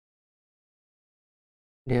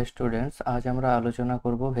Dear students, আজ আমরা আলোচনা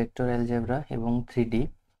করব ভেক্টর অ্যালজেব্রা এবং 3D,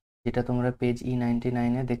 যেটা তোমরা পেজ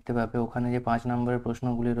E99-এ দেখতে পাবে। ওখানে যে 5 নম্বরের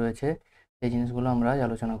প্রশ্নগুলি রয়েছে সেই জিনিসগুলো আমরা আজ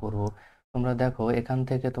আলোচনা করব। তোমরা দেখো, এখান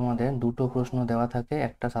থেকে তোমাদের দুটো প্রশ্ন দেওয়া থাকে,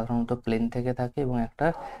 একটা সাধারণত প্লেন থেকে থাকে এবং একটা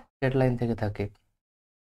স্ট্রেট লাইন থেকে থাকে।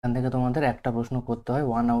 এখান থেকে তোমাদের একটা প্রশ্ন করতে হয়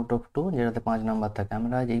 1 আউট অফ 2, যেটাতে 5 নাম্বার থাকে।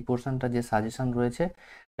 আমরা আজ এই পোর্শনটা যে সাজেশন রয়েছে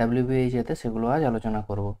WBHA-তে সেগুলো আজ আলোচনা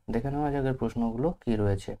করব। দেখে নেওয়া যাক এর প্রশ্নগুলো কি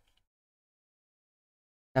রয়েছে।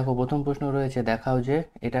 দেখো, প্রথম প্রশ্ন রয়েছে, দেখাও যে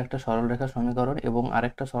এটা একটা সরলরেখার সমীকরণ এবং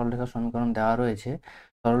আরেকটা সরলরেখার সমীকরণ দেওয়া রয়েছে।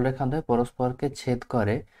 সরলরেখাদ্বয় পরস্পরকে ছেদ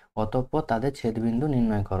করে, অতঃপর তাদের ছেদবিন্দু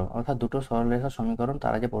নির্ণয় করো। অর্থাৎ দুটো সরলরেখার সমীকরণ,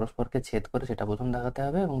 তারা যে পরস্পরকে ছেদ করে সেটা প্রথম দেখাতে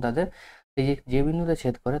হবে এবং তাদের এই যে বিন্দুতে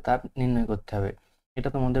ছেদ করে তার নির্ণয় করতে হবে। এটা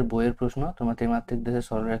তোমাদের বইয়ের প্রশ্ন। তোমার ত্রিমাত্রিক দেশের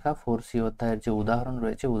সরলরেখা 4C অধ্যায়ের যে উদাহরণ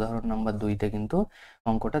রয়েছে, উদাহরণ নাম্বার 2-তে কিন্তু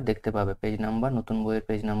অঙ্কটা দেখতে পাবে। পেজ নাম্বার, নতুন বইয়ের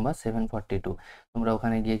পেজ নাম্বার 742। তোমরা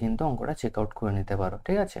ওখানে গিয়ে কিন্তু অঙ্কটা চেক আউট করে নিতে পারো,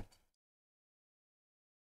 ঠিক আছে।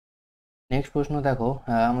 নেক্সট প্রশ্ন দেখো,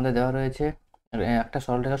 আমাদের দেওয়া রয়েছে একটা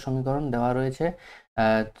সরলরেখার সমীকরণ দেওয়া রয়েছে।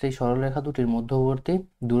 সেই সরলরেখা দুটির মধ্যবর্তী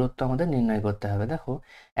দূরত্ব আমাদের নির্ণয় করতে হবে। দেখো,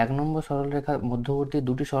 1 নম্বর সরলরেখার মধ্যবর্তী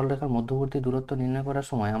দুটি সরলরেখার মধ্যবর্তী দূরত্ব নির্ণয় করার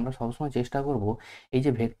সময় আমরা সবসময় চেষ্টা করব এই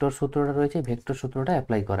যে ভেক্টর সূত্রটা রয়েছে, ভেক্টর সূত্রটা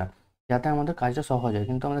অ্যাপ্লাই করা, যাতে আমাদের কাজটা সহজ হয়।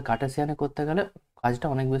 কিন্তু আমাদের কার্টেসিয়ানে করতে গেলে কাজটা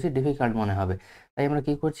অনেক বেশি ডিফিকাল্ট মনে হবে। তাই আমরা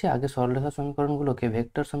কি করছি, আগে সরলরেখা সমীকরণগুলোকে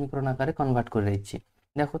ভেক্টর সমীকরণ আকারে কনভার্ট করে দিচ্ছি।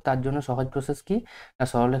 দেখো, তার জন্য সহজ প্রসেস কি, না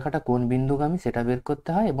সরলরেখাটা কোন বিন্দুগামী সেটা বের করতে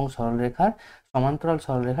হয় এবং সরলরেখার সমান্তরাল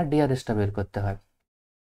সরলরেখার ডিআরএসটা বের করতে হয়।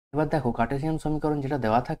 এবার দেখো, কার্টেসিয়ান সমীকরণ যেটা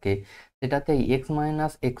দেওয়া থাকে সেটাতে x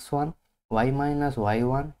minus x1, y minus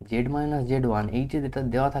y1, z minus z1, এই যে যেটা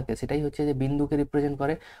দেওয়া থাকে সেটাই হচ্ছে যে বিন্দুকে রিপ্রেজেন্ট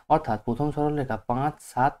করে। অর্থাৎ প্রথম সরলরেখা 5,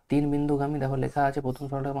 7, 3 বিন্দুগামী। দেখো লেখা আছে প্রথম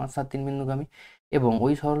সরলরেখা 5, 7, 3 বিন্দুগামী এবং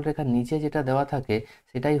ওই সরলরেখার নিচে যেটা দেওয়া থাকে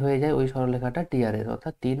সেটাই হয়ে যায় ওই সরলরেখাটা টিআরএস,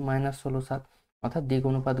 অর্থাৎ 3 মাইনাস 16, 7। অর্থাৎ দিক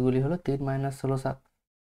অনুপাতগুলি হলো 3 মাইনাস 16, 7।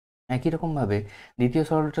 একই রকমভাবে দ্বিতীয়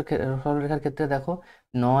সরলরেখার ক্ষেত্রে দেখো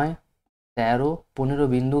 9, 13, 15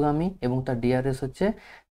 বিন্দুগামী এবং তার ডিআরএস হচ্ছে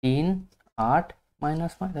 3, 8,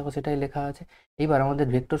 -5। দেখো সেটাই লেখা আছে। এইবার আমাদের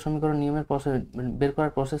ভেক্টর সমীকরণ নিয়মের প্রসেস বের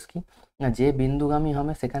করার প্রসেস কি, না যে বিন্দুগামী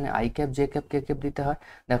হবে সেখানে I cap, J cap, K cap দিতে হয়।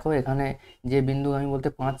 দেখো এখানে যে বিন্দুগামী বলতে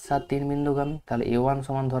 5, 7, 3 বিন্দুগামী, তাহলে A1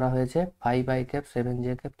 সমান ধরা হয়েছে 5 I cap, 7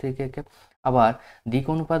 J cap, 3 K cap. আবার দিক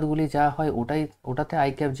অনুপাতগুলি যা হয় ওটাতে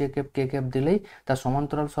I cap, J cap, K cap দিলেই তার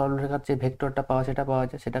সমান্তরাল সরলরেখার যে ভেক্টরটা পাওয়া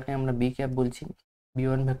যায় সেটাকে আমরা বি ক্যাপ বলছি,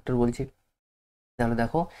 B1 ভেক্টর বলছি। তাহলে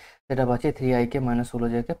দেখো সেটা পাচ্ছি 3i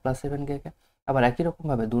 -16j +7k। আবার একই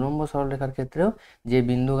রকমভাবে 2 নম্বর সরলরেখার ক্ষেত্রেও যে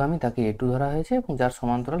বিন্দুগামী তাকে A2 ধরা হয়েছে এবং যার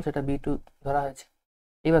সমান্তরাল সেটা B2 ধরা হয়েছে।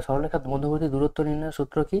 এবার সরলরেখার মধ্যবর্তী দূরত্ব নির্ণয়ের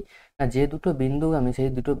সূত্র কি, না যে দুটো বিন্দুগামী সেই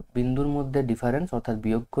দুটো বিন্দুর মধ্যে ডিফারেন্স অর্থাৎ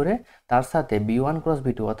বিয়োগ করে তার সাথে B1 ক্রস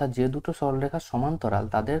B2, অর্থাৎ যে দুটো সরলরেখার সমান্তরাল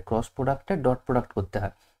তাদের ক্রস প্রোডাক্টের ডট প্রোডাক্ট করতে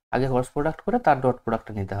হয়। আগে ক্রস প্রোডাক্ট করে তার ডট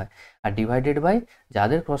প্রোডাক্টটা নিতে হয়, আর ডিভাইডেড বাই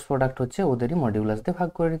যাদের ক্রস প্রোডাক্ট হচ্ছে ওদেরই মডিউলাস দিয়ে ভাগ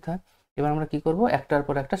করে নিতে হয়। এবার আমরা কি করব, একটার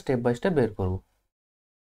পর একটা স্টেপ বাই স্টেপ বের করব।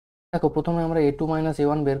 দেখো, প্রথমে আমরা A2 মাইনাস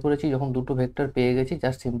A1 বের করেছি। যখন দুটো ভেক্টর পেয়ে গেছি,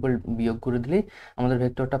 জাস্ট সিম্পল বিয়োগ করে দিলেই আমাদের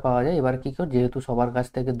ভেক্টরটা পাওয়া যায়। এবার কি কর, যেহেতু সবার কাছ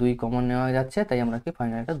থেকে 2 কমন নেওয়া যাচ্ছে তাই আমরা কি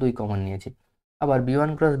ফাইনাল একটা 2 কমন নিয়েছি। আবার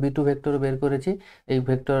B1 ক্রস B2 ভেক্টর বের করেছি। এই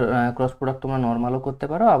ভেক্টর ক্রস প্রোডাক্ট তোমরা নর্মালও করতে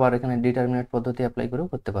পারো, আবার এখানে ডিটারমিনেট পদ্ধতি অ্যাপ্লাই করেও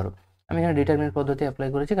করতে পারো। আমি এখানে ডিটারমিনেট পদ্ধতি অ্যাপ্লাই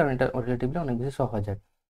করেছি কারণ এটা রিলেটিভলি অনেক বেশি সহজ হয়।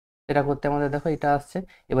 এটা করতে আমাদের দেখো এটা আসছে।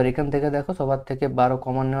 এবার এখান থেকে দেখো সবার থেকে 12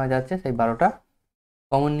 কমন নেওয়া যাচ্ছে, সেই 12টা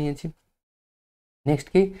কমন নিয়েছি। নেক্সট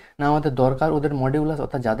কি, না আমাদের দরকার ওদের মডিউলাস,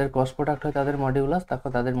 অর্থাৎ যাদের ক্রস প্রোডাক্ট হয় তাদের মডিউলাস। তারপর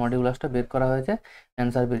তাদের মডিউলাসটা বের করা হয়েছে,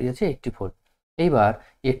 অ্যান্সার বেরিয়েছে 84। এইবার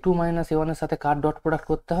A2 মাইনাস A1 এর সাথে কার ডট প্রোডাক্ট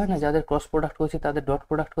করতে হয়, না যাদের ক্রস প্রোডাক্ট করছি তাদের ডট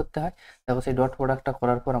প্রোডাক্ট করতে হয়। দেখো সেই ডট প্রোডাক্টটা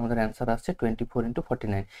করার পর আমাদের অ্যান্সার আসছে 24 ×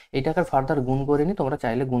 49। এইটাকে ফার্দার গুণ করে নিই, তোমরা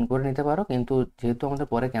চাইলে গুণ করে নিতে পারো, কিন্তু যেহেতু আমাদের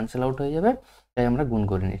পরে ক্যান্সেল আউট হয়ে যাবে তাই আমরা গুণ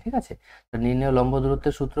করে নিই, ঠিক আছে। তো নির্ণয় লম্ব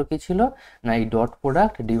দূরত্বের সূত্র কি ছিল, না এই ডট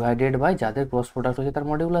প্রোডাক্ট ডিভাইডেড বাই যাদের ক্রস প্রোডাক্ট হচ্ছে তার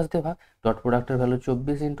মডিউলাস দিয়ে ভাগ। ডট প্রোডাক্টের ভ্যালু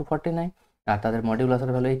 24 × 49 আর তাদের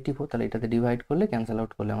মডিউলাসের ভ্যালু 84। তাহলে এটাতে ডিভাইড করলে, ক্যান্সেল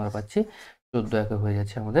আউট করলে আমরা পাচ্ছি 14 একে হয়ে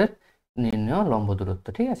যাচ্ছে আমাদের নির্ণয় লম্ব দূরত্ব,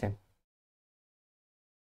 ঠিক আছে।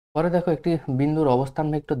 পরে দেখো, একটি বিন্দুর অবস্থান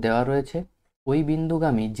ভেক্টর দেওয়া রয়েছে। ওই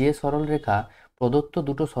বিন্দুগামী যে সরলরেখা প্রদত্ত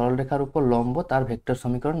দুটো সরলরেখার উপর লম্ব তার ভেক্টর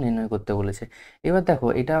সমীকরণ নির্ণয় করতে বলেছে। এবার দেখো,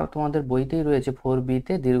 এটা তোমাদের বইতেই রয়েছে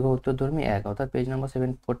 4B-তে দীর্ঘ উত্তরধর্মী 1, অর্থাৎ পেজ নাম্বার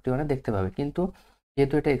 741-এ দেখতে পাবে। কিন্তু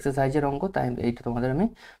যেহেতু এটা এক্সারসাইজের অঙ্ক তাই এইটা তোমাদের আমি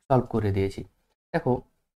সলভ করে দিয়েছি। দেখো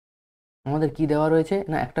আমাদের কি দেওয়া রয়েছে,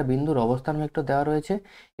 না একটা বিন্দুর অবস্থান ভেক্টর দেওয়া রয়েছে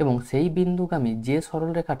এবং সেই বিন্দুগামী যে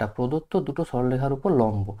সরলরেখাটা প্রদত্ত দুটো সরলরেখার উপর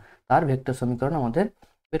লম্ব তার ভেক্টর সমীকরণ আমাদের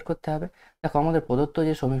বের করতে হবে। দেখো, আমাদের প্রদত্ত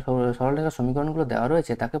যে সরলরেখার সমীকরণগুলো দেওয়া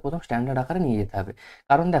রয়েছে তাকে প্রথম স্ট্যান্ডার্ড আকারে নিয়ে যেতে হবে।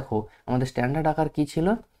 কারণ দেখো, আমাদের স্ট্যান্ডার্ড আকার কি ছিল,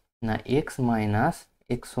 না x minus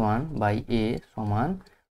x1 by a সমান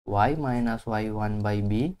y minus y1 by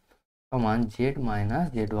b সমান z minus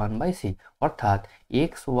z1 by c। অর্থাৎ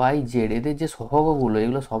এক্স ওয়াই জেড এদের যে সহগগুলো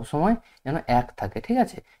এগুলো সবসময় যেন এক থাকে, ঠিক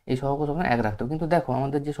আছে? এই সহগ সবসময় এক রাখতে হবে। কিন্তু দেখো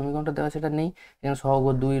আমাদের যে সমীকরণটা দেওয়া সেটা নেই। এখানে সহগ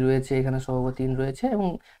 2 রয়েছে, এখানে সহগ 3 রয়েছে এবং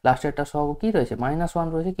লাস্টেরটা সহগ কি রয়েছে? -1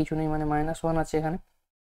 রয়েছে। কিছু নেই মানে -1 আছে এখানে।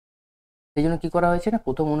 সেই জন্য কি করা হয়েছে না,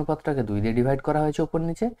 প্রথম অনুপাতটাকে 2 দিয়ে ডিভাইড করা হয়েছে উপর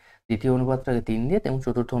নিচে, দ্বিতীয় অনুপাতটাকে 3 দিয়ে এবং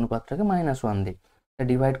চতুর্থ অনুপাতটাকে -1 দিয়ে। এটা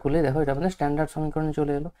ডিভাইড করলে দেখো এটা আমাদের স্ট্যান্ডার্ড সমীকরণে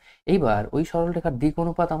চলে এলো। এইবার ওই সরলরেখার দিক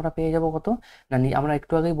অনুপাত আমরা পেয়ে যাব কত না, আমরা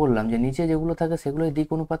একটু আগেই বললাম যে নিচে যেগুলো থাকে সেগুলোই দিক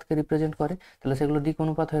অনুপাতকে রিপ্রেজেন্ট করে, তাহলে সেগুলো দিক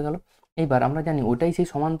অনুপাত হয়ে গেল। এইবার আমরা জানি ওটাই সেই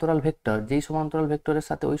সমান্তরাল ভেক্টর, যেই সমান্তরাল ভেক্টরের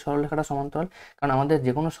সাথে ওই সরলরেখাটা সমান্তরাল। কারণ আমাদের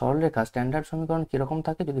যে কোনো সরলরেখা স্ট্যান্ডার্ড সমীকরণ কীরকম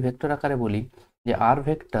থাকে, যদি ভেক্টর আকারে বলি যে আর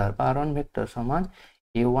ভেক্টর বা আর1 ভেক্টর সমান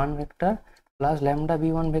a1 vector plus lambda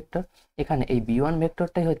b1 vector. এখানে এই b1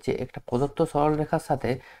 ভেক্টরটাই হচ্ছে একটা প্রদত্ত সরলরেখার সাথে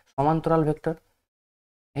সমান্তরাল ভেক্টর,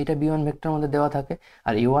 এইটা b1 ভেক্টর মধ্যে দেওয়া থাকে।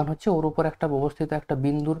 আর a1 হচ্ছে ওর উপর একটা অবস্থিত একটা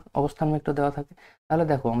বিন্দুর অবস্থান ভেক্টর দেওয়া থাকে। তাহলে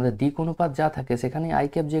দেখো আমাদের দিক অনুপাত যা থাকে সেখানে i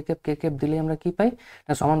cap j cap k cap দিলে আমরা কি পাই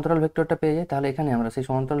না, সমান্তরাল ভেক্টরটা পেয়ে যাই। তাহলে এখানে আমরা সেই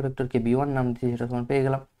সমান্তরাল ভেক্টরকে b1 নাম দিচ্ছি, সেটা সমান পেয়ে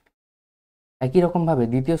গেলাম। একই রকমভাবে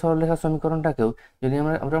দ্বিতীয় সরলরেখার সমীকরণটাকেও যদি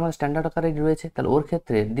আমরা স্ট্যান্ডার্ড আকারে রয়েছে, তাহলে ওর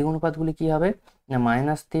ক্ষেত্রে দ্বিগুণ অনুপাতগুলি কী হবে না,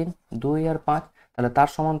 -3, 2 আর 5। তাহলে তার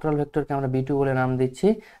সমান্তরাল ভেক্টরকে আমরা b2 বলে নাম দিচ্ছি।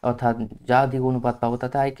 অর্থাৎ যা দ্বিগুণ অনুপাত পাবো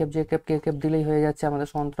তাতে i cap j cap k cap দিলেই হয়ে যাচ্ছে আমাদের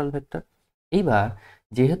সমান্তরাল ভেক্টর। এইবার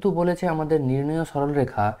যেহেতু বলেছে আমাদের নির্ণেয়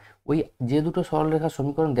সরলরেখা ওই যে দুটো সরলরেখার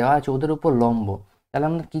সমীকরণ দেওয়া আছে ওদের উপর লম্ব, তাহলে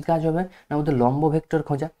আমাদের কী কাজ হবে না, ওদের লম্ব ভেক্টর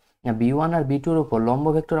খোঁজা। b1 আর b2 এর উপর লম্ব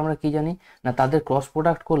ভেক্টর আমরা কি জানি না, তাদের ক্রস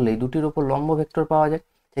প্রোডাক্ট করলেই দুটির উপর লম্ব ভেক্টর পাওয়া যায়।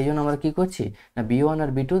 সেই জন্য আমরা কি করছি না, b1 আর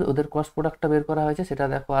b2 ওদের ক্রস প্রোডাক্টটা বের করা হয়েছে, সেটা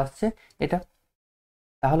দেখো আসছে এটা।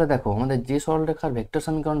 তাহলে দেখো আমাদের যে সরলরেখার ভেক্টর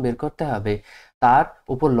সমীকরণ বের করতে হবে তার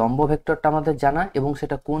উপর লম্ব ভেক্টরটা আমাদের জানা এবং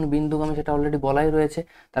সেটা কোন বিন্দুগামী সেটা অলরেডি বলাই রয়েছে।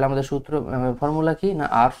 তাহলে আমাদের সূত্র ফর্মুলা কি না,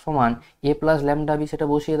 আর সমান a প্লাস ল্যামডা বি, সেটা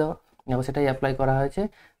বসিয়ে দেওয়া এবং সেটাই অ্যাপ্লাই করা হয়েছে।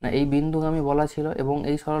 না এই বিন্দুগামী বলা ছিল এবং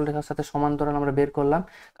এই সরলরেখার সাথে সমান্তরাল আমরা বের করলাম।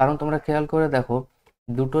 কারণ তোমরা খেয়াল করে দেখো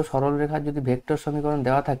দুটো সরলরেখার যদি ভেক্টর সমীকরণ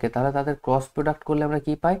দেওয়া থাকে তাহলে তাদের ক্রস প্রোডাক্ট করলে আমরা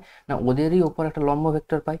কি পাই না, ওদেরই উপর একটা লম্ব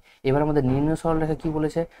ভেক্টর পাই। এবার আমাদের নির্ণয় সরলরেখা কি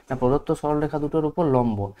বলেছে না, প্রদত্ত সরলরেখা দুটোর উপর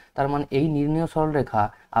লম্ব। তার মানে এই নির্ণয় সরলরেখা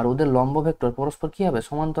আর ওদের লম্ব ভেক্টর পরস্পর কি হবে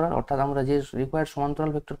সমান্তরাল, অর্থাৎ আমরা যে রিকোয়ার্ড সমান্তরাল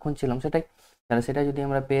ভেক্টর খুঁজছিলাম সেটাই। তাহলে সেটা যদি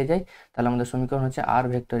আমরা পেয়ে যাই তাহলে আমাদের সমীকরণ হচ্ছে আর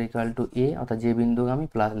ভেক্টর ইকুয়াল টু এ, অর্থাৎ যে বিন্দুগামী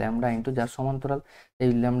প্লাস ল্যামডা ইন্টু যার সমান্তরাল এই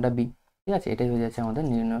ল্যামডা বি। ঠিক আছে, এটাই হয়ে যাচ্ছে আমাদের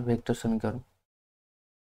নির্ণয় ভেক্টর সমীকরণ।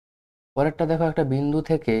 পরেরটা দেখো, একটা বিন্দু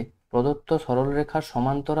থেকে প্রদত্ত সরলরেখার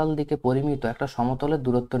সমান্তরাল দিকে পরিমিত একটা সমতলের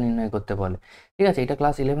দূরত্ব নির্ণয় করতে বলে। ঠিক আছে, এটা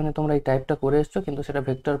ক্লাস 11-এ তোমরা এই টাইপটা করে এসছো, কিন্তু সেটা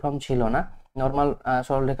ভেক্টর ফর্ম ছিল না, নর্মাল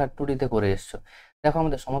সরলরেখার 2D-তে করে এসছো। দেখো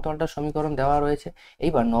আমাদের সমতলটার সমীকরণ দেওয়া রয়েছে।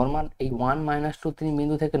 এইবার নর্মাল এই 1, -2, 3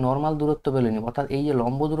 বিন্দু থেকে নর্মাল দূরত্ব বলেনি, অর্থাৎ এই যে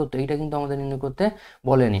লম্ব দূরত্ব এইটা কিন্তু আমাদের নির্ণয় করতে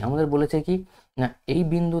বলেনি। আমাদের বলেছে কি না, এই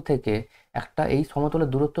বিন্দু থেকে একটা এই সমতলের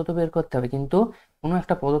দূরত্ব তো বের করতে হবে, কিন্তু কোনো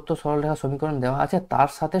একটা প্রদত্ত সরলরেখা সমীকরণ দেওয়া আছে তার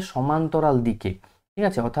সাথে সমান্তরাল দিকে। ঠিক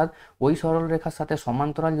আছে, অর্থাৎ ওই সরলরেখার সাথে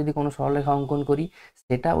সমান্তরাল যদি কোনো সরলরেখা অঙ্কন করি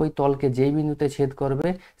সেটা ওই তলকে যেই বিন্দুতে ছেদ করবে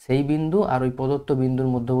সেই বিন্দু আর ওই প্রদত্ত বিন্দুর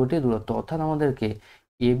মধ্যবর্তী দূরত্ব, অর্থাৎ আমাদেরকে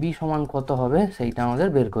এবি সমান কত হবে সেইটা আমাদের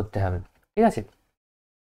বের করতে হবে। ঠিক আছে,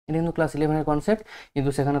 এটা কিন্তু ক্লাস 11-এর কনসেপ্ট, কিন্তু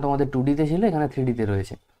সেখানে তোমাদের 2D-তে ছিল, এখানে 3D-তে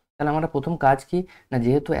রয়েছে। তাহলে আমরা প্রথম কাজ কি না,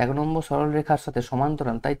 যেহেতু 1 নম্বর সরলরেখার সাথে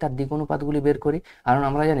সমান্তরাল তাই তার দিক অনুপাতগুলি বের করি। কারণ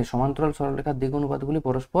আমরা জানি সমান্তরাল সরলরেখার দিক অনুপাতগুলি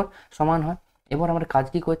পরস্পর সমান হয়। এবার আমরা কাজ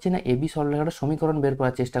কি করছি না, এবি সরলরেখার সমীকরণ বের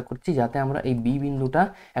করার চেষ্টা করছি যাতে আমরা এই বি বিন্দুটা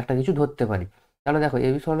একটা কিছু ধরতে পারি। তাহলে দেখো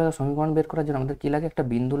এবি সরলরেখার সমীকরণ বের করার জন্য আমাদের কি লাগে, একটা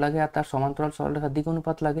বিন্দু লাগে আর তার সমান্তরাল সরলরেখার দিক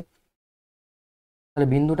অনুপাত লাগে। তাহলে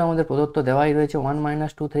বিন্দুটা আমাদের প্রদত্ত দেওয়াই রয়েছে 1,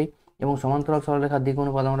 -2, 3 এবং সমান্তরাল সরলরেখার দিক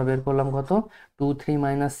অনুপাত আমরা বের করলাম কত 2, 3,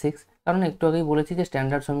 -6। কারণ একটু আগেই বলেছি যে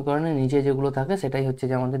স্ট্যান্ডার্ড সমীকরণের নিচে যেগুলো থাকে সেটাই হচ্ছে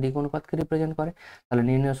যে আমাদের দিক অনুপাতকে রিপ্রেজেন্ট করে। তাহলে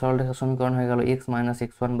নির্ণয় সরলরেখার সমীকরণ হয়ে গেল x -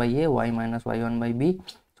 x1 by a, y - y1 by b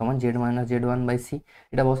সমান z - z1 বাই c।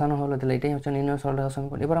 এটা বসানো হলো, তাহলে এটাই হচ্ছে নির্ণয় সরলরেখার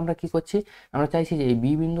সমীকরণ। এবার আমরা কি করছি, আমরা চাইছি যে এই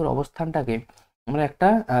বি বিন্দুর অবস্থানটাকে আমরা একটা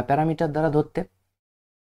প্যারামিটার দ্বারা ধরতে।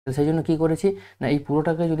 তো সেই জন্য কী করেছি না, এই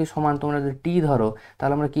পুরোটাকে যদি সমান তোমরা যদি টি ধরো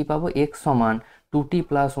তাহলে আমরা কি পাবো, x সমান 2t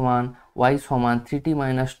 + 1, y সমান 3t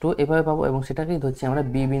 - 2 এভাবে পাবো, এবং সেটাকেই ধরছি আমরা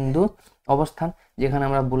বি বিন্দু অবস্থান, যেখানে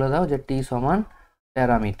আমরা বলে দাও যে টি সমান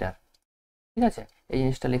প্যারামিটার। ঠিক আছে, এই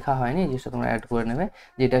জিনিসটা লেখা হয়নি, এই জিনিসটা তোমরা অ্যাড করে নেবে,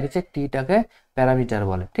 যেটা হচ্ছে টিটাকে প্যারামিটার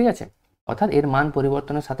বলে। ঠিক আছে, অর্থাৎ এর মান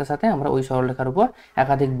পরিবর্তনের সাথে সাথে আমরা ওই সরলরেখার উপর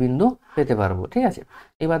একাধিক বিন্দু পেতে পারবো। ঠিক আছে,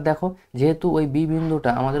 এবার দেখো যেহেতু ওই বি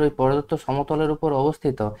বিন্দুটা আমাদের ওই প্রদত্ত সমতলের উপর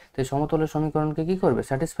অবস্থিত, তাই সমতলের সমীকরণকে কি করবে,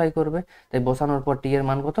 স্যাটিসফাই করবে। তাই বসানোর পর টি এর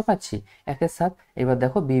মান কত পাচ্ছি 1/7। এবার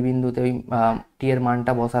দেখো বি বিন্দুতে ওই টি এর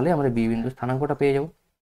মানটা বসালে আমরা বি বিন্দুর স্থানাঙ্কটা পেয়ে যাবো।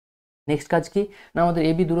 নেক্সট কাজ কি না, আমাদের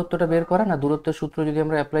এবি দূরত্বটা বের করা। না, দূরত্বের সূত্র যদি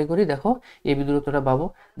আমরা অ্যাপ্লাই করি, দেখো এবি দূরত্বটা পাবো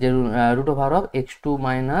যে √(x2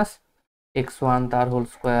 - x1 তার whole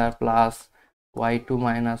square plus y2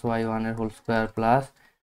 - y1 এর whole square plus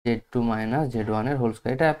z2 - z1 এর হোল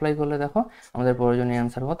স্কোয়ার। এটা অ্যাপ্লাই করলে দেখো আমাদের প্রয়োজনীয়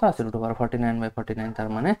অ্যান্সার কত আছে, √49/49, তার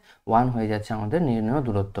মানে 1 হয়ে যাচ্ছে আমাদের নির্ণেয়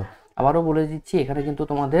দূরত্ব। আবারও বলে দিচ্ছি, এখানে কিন্তু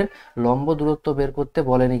তোমাদের লম্ব দূরত্ব বের করতে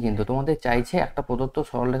বলেনি, কিন্তু তোমাদের চাইছে একটা প্রদত্ত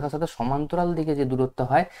সরলরেখার সাথে সমান্তরাল দিকে যে দূরত্ব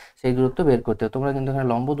হয় সেই দূরত্ব বের করতে হবে। তোমরা কিন্তু এখানে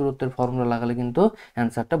লম্ব দূরত্বের ফর্মুলা লাগালে কিন্তু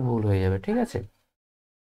অ্যান্সারটা ভুল হয়ে যাবে, ঠিক আছে।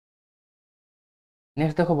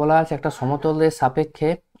 নেক্সট দেখো বলা আছে একটা সমতলের সাপেক্ষে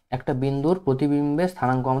একটা বিন্দুর প্রতিবিম্বের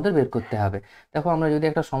স্থানাঙ্ক আমাদের বের করতে হবে। দেখো আমরা যদি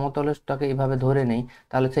একটা সমতলটাকে এইভাবে ধরে নেই,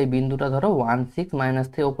 তাহলে সেই বিন্দুটা ধরো 1, 6,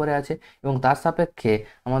 -3 ওপরে আছে এবং তার সাপেক্ষে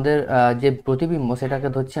আমাদের যে প্রতিবিম্ব সেটাকে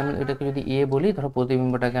ধরছি আমি, এটাকে যদি এ বলি, ধরো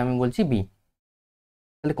প্রতিবিম্বটাকে আমি বলছি বি।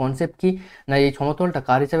 তাহলে কনসেপ্ট কি না, এই সমতলটা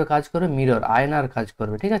কার হিসাবে কাজ করবে, মিরর, আয়নার কাজ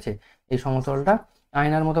করবে, ঠিক আছে। এই সমতলটা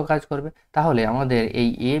আয়নার মতো কাজ করবে। তাহলে আমাদের এই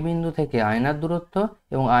এ বিন্দু থেকে আয়নার দূরত্ব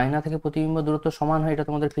এবং আয়না থেকে প্রতিবিম্ব দূরত্ব সমান হয়, এটা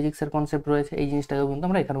তোমাদের ফিজিক্সের কনসেপ্ট রয়েছে। এই জিনিসটাকেও কিন্তু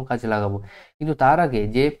আমরা এখানেও কাজে লাগাবো। কিন্তু তার আগে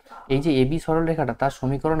যে এই যে এবি সরলরেখাটা, তার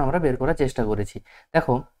সমীকরণ আমরা বের করার চেষ্টা করেছি।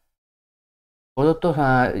 দেখো প্রদত্ত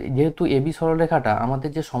যেহেতু এবি সরলরেখাটা আমাদের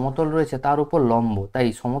যে সমতল রয়েছে তার উপর লম্ব, তাই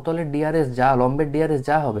সমতলের ডিআরএস যা, লম্বের ডিআরএস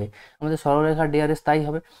যা হবে আমাদের সরলরেখার ডিআরএস তাই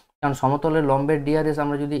হবে। কারণ সমতলের লম্বের ডিআরএস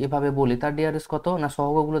আমরা যদি এভাবে বলি, তার ডিআরএস কত না,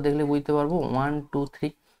 সহগগুলো দেখলে বুঝতে পারবো 1, 2,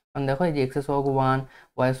 3। কারণ দেখো এই যে এক্স এর সহগ 1,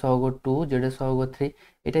 ওয়াই এর সহগ 2, জেড এর সহগ 3,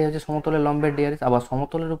 এটাই হচ্ছে সমতলের লম্বের ডিআরএস। আবার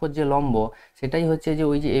সমতলের উপর যে লম্ব সেটাই হচ্ছে যে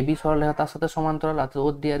ওই যে এবি সরলরেখা, তার সাথে সমান্তরাল, অর্থাৎ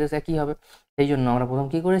ওর ডিআরএস একই হবে। সেই জন্য আমরা প্রথম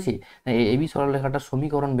কি করেছি, এই এবি সরলরেখাটার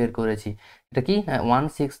সমীকরণ বের করেছি। এটা কি 1,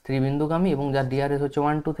 6, 3 বিন্দুগামী এবং যার ডিআরএস হচ্ছে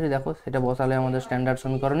 1, 2, 3। দেখো সেটা বসালে আমাদের স্ট্যান্ডার্ড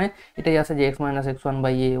সমীকরণে এটাই আসে যে x - x1/a,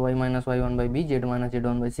 y - y1/b, z -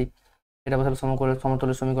 z1/c। এটা বসালে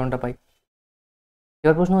সমতলের সমীকরণটা পাই।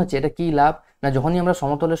 এবার প্রশ্ন হচ্ছে এটা কি লাভ না, যখনই আমরা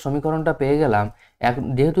সমতলের সমীকরণটা পেয়ে গেলাম,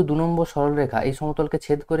 যেহেতু 2 নম্বর সরলরেখা এই সমতলকে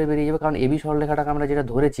ছেদ করে বেরিয়ে যাবে, কারণ এবি সরলরেখাটাকে আমরা যেটা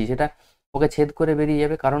ধরেছি সেটা ওকে ছেদ করে বেরিয়ে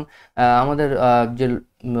যাবে। কারণ আমাদের যে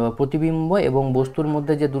প্রতিবিম্ব এবং বস্তুর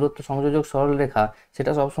মধ্যে যে দূরত্ব সংযোজক সরলরেখা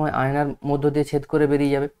সেটা সবসময় আয়নার মধ্য দিয়ে ছেদ করে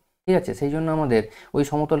বেরিয়ে যাবে, ঠিক আছে। সেই জন্য আমাদের ওই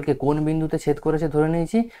সমতলকে কোন বিন্দুতে ছেদ করেছে ধরে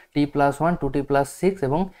নিয়েছি, t+1, 2t+6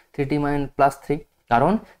 এবং 3t+3।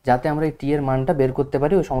 কারণ যাতে আমরা এই টি এর মানটা বের করতে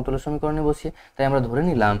পারি ওই সমতলের সমীকরণে বসিয়ে, তাই আমরা ধরে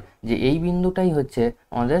নিলাম যে এই বিন্দুটাই হচ্ছে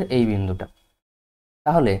আমাদের এই বিন্দুটা।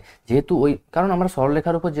 তাহলে যেহেতু ওই, কারণ আমরা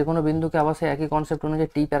সরলরেখার উপর যে কোনো বিন্দুকে আবার সেই একই কনসেপ্ট অনুযায়ী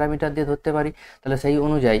টি প্যারামিটার দিয়ে ধরতে পারি, তাহলে সেই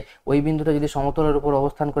অনুযায়ী ওই বিন্দুটা যদি সমতলের উপর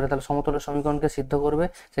অবস্থান করে তাহলে সমতলের সমীকরণকে সিদ্ধ করবে,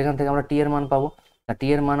 সেখান থেকে আমরা টি এর মান পাবো। তা টি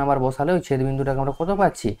এর মান আবার বসালে ওই ছেদ বিন্দুটাকে আমরা কত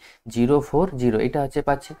পাচ্ছি, 0, 4, 0, এটা হচ্ছে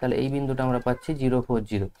পাচ্ছি। তাহলে এই বিন্দুটা আমরা পাচ্ছি 0, 4,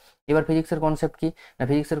 0। এবার ফিজিক্সের কনসেপ্ট কি না,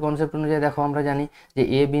 ফিজিক্সের কনসেপ্ট অনুযায়ী দেখো আমরা জানি যে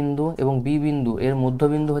এ বিন্দু এবং বি বিন্দু এর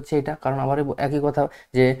মধ্যবিন্দু হচ্ছে এটা। কারণ আবার একই কথা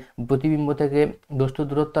যে প্রতিবিম্ব থেকে বস্তুর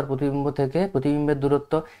দূরত্ব আর প্রতিবিম্ব থেকে প্রতিবিম্বের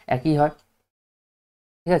দূরত্ব একই হয়,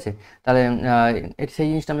 ঠিক আছে। তাহলে সেই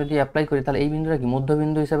জিনিসটা আমরা যদি অ্যাপ্লাই করি তাহলে এই বিন্দুটা কি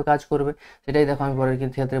মধ্যবিন্দু হিসাবে কাজ করবে। সেটাই দেখো আমি পরের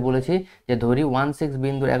ক্ষেত্রে বলেছি যে ধরি 1, 6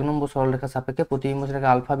 বিন্দুর 1 নম্বর সরলরেখার সাপেক্ষে প্রতিবিম্ব সেটাকে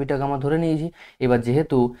আলফা বিটা গামা ধরে নিয়েছি। এবার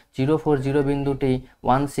যেহেতু 0, 4, 0 বিন্দুটি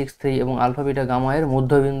 1, 6, 3 এবং আলফা বিটা গামা এর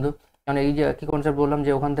মধ্যবিন্দু, কারণ এই যে একই কনসেপ্ট বললাম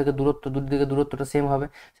যে ওখান থেকে দূরত্ব, দুদিকে দূরত্বটা সেম হবে।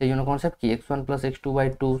 সেই জন্য কনসেপ্ট কি x1 +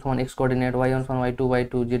 x2/2 সমান x কোঅর্ডিনেট, y1 সমান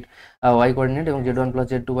y2/2 z y কোঅর্ডিনেট এবং z1 +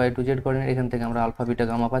 z2/2 z কোঅর্ডিনেট। এখান থেকে আমরা আলফা বিটা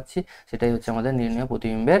গামা পাচ্ছি, সেটাই হচ্ছে আমাদের নির্ণেয়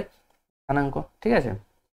প্রতিবিম্বের স্থানাঙ্ক, ঠিক আছে।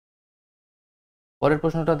 পরের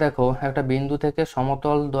প্রশ্নটা দেখো, একটা বিন্দু থেকে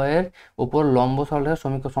সমতল দ্বয়ের উপর লম্ব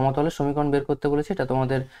সরলরেখার সমতলের সমীকরণ বের করতে বলেছি। এটা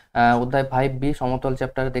তোমাদের অধ্যায় 5B সমতল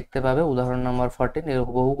চ্যাপ্টারে দেখতে পাবে, উদাহরণ নাম্বার 14 এর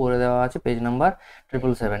হুবহু করে দেওয়া আছে, পেজ নাম্বার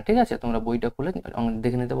 777, ঠিক আছে। তোমরা বইটা খুলে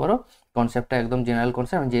দেখে নিতে পারো। কনসেপ্টটা একদম জেনারেল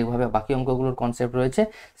কনসেপ্ট, যেভাবে বাকি অঙ্কগুলোর কনসেপ্ট রয়েছে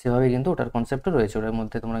সেভাবেই কিন্তু ওটার কনসেপ্টও রয়েছে, ওটার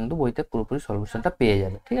মধ্যে তোমরা কিন্তু বইতে পুরোপুরি সলিউশনটা পেয়ে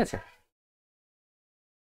যাবে, ঠিক আছে।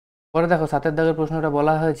 পরে দেখো 7 দাগের প্রশ্নটা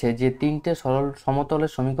বলা হয়েছে যে 3টে সরল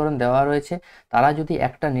সমতলের সমীকরণ দেওয়া রয়েছে, তারা যদি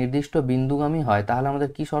একটা নির্দিষ্ট বিন্দুগামী হয় তাহলে আমাদের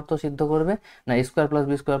কি শর্ত সিদ্ধ করবে না, a² +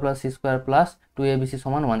 b² + c² + 2abc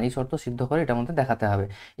 = 1, এই শর্ত সিদ্ধ করে এটা আমাদের দেখাতে হবে।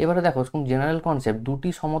 এবারে দেখো খুব জেনারেল কনসেপ্ট, দুটি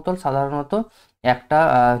সমতল সাধারণত একটা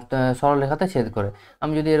সরলরেখাতে ছেদ করে।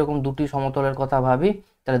 আমি যদি এরকম দুটি সমতলের কথা ভাবি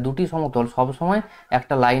তাহলে দুটি সমতল সবসময়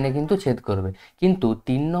একটা লাইনে কিন্তু ছেদ করবে, কিন্তু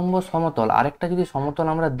 3 নম্বর সমতল আরেকটা যদি সমতল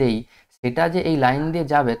আমরা দেই সেটা যে এই লাইন দিয়ে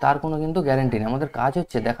যাবে তার কোনো কিন্তু গ্যারান্টি নেই। আমাদের কাজ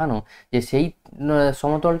হচ্ছে দেখানো যে সেই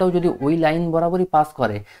সমতলটাও যদি ওই লাইন বরাবরই পাস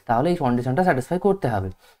করে তাহলে এই কন্ডিশনটা স্যাটিসফাই করতে হবে।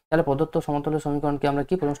 তাহলে প্রদত্ত সমতলের সমীকরণকে আমরা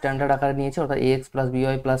কি প্রথম স্ট্যান্ডার্ড আকারে নিয়েছি, অর্থাৎ ax +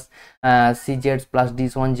 by + cz + d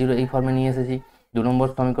 = 0 এই ফর্মে নিয়ে এসেছি। 2 নম্বর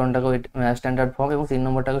সমীকরণটাকে স্ট্যান্ডার্ড ফর্ম এবং 3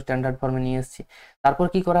 নম্বরটাকে স্ট্যান্ডার্ড ফর্মে নিয়ে এসেছি। তারপর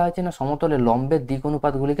কি করা হয়েছে না সমতলের লম্বের দিক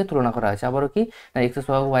অনুপাতগুলিকে তুলনা করা হয়েছে। আবারও কি না এক্স এর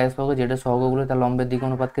সহগ ওয়াই এর সহগ জেড এর সহগগুলো তার লম্বের দিক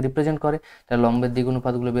অনুপাতকে রিপ্রেজেন্ট করে, তার লম্বের দিক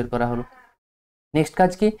অনুপাতগুলো বের করা হলো। নেক্সট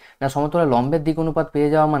কাজ কি না সমতলের লম্বের দিক অনুপাত পেয়ে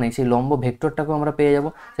যাওয়া মানে সেই লম্ব ভেক্টরটাকেও আমরা পেয়ে যাব।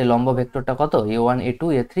 সেই লম্ব ভেক্টরটা কত a1 a2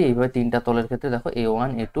 a3, এইভাবে তিনটা তলের ক্ষেত্রে দেখো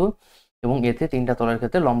a1 a2 এবং a3 তিনটা তলের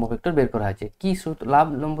ক্ষেত্রে লম্ব ভেক্টর বের করা হয়েছে। কি লাভ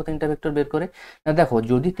লম্ব তিনটা ভেক্টর বের করে না দেখো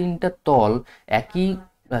যদি তিনটা তল একই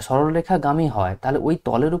সরলরেখাগামী হয় তাহলে ওই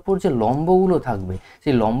তলের উপর যে লম্বগুলো থাকবে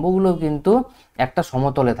সেই লম্বগুলো কিন্তু একটা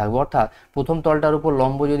সমতলে থাকবে। অর্থাৎ প্রথম তলটার উপর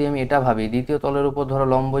লম্ব যদি আমি এটা ভাবি, দ্বিতীয় তলের উপর ধরো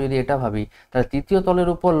লম্ব যদি এটা ভাবি, তাহলে তৃতীয় তলের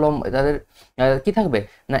উপর লম্ব তাদের কি থাকবে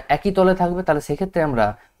না একই তলে থাকবে। তাহলে সেক্ষেত্রে আমরা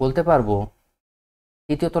বলতে পারবো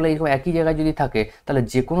তৃতীয় তলে এরকম একই জায়গায় যদি থাকে তাহলে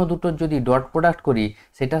যে কোনো দুটোর যদি ডট প্রোডাক্ট করি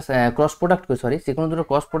সেটা ক্রস প্রোডাক্ট করি যে কোনো দুটো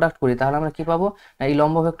ক্রস প্রোডাক্ট করি তাহলে আমরা কি পাবো না এই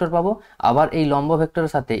লম্ব ভেক্টর পাবো। আবার এই লম্ব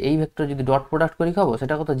ভেক্টরের সাথে এই ভেক্টর যদি ডট প্রোডাক্ট করি খাবো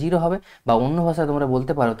সেটা কত 0 হবে। বা অন্য ভাষায় তোমরা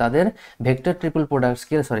বলতে পারো তাদের vector triple product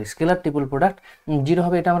scalar triple product 0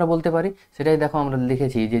 হবে, এটা আমরা বলতে পারি। সেটাই দেখো আমরা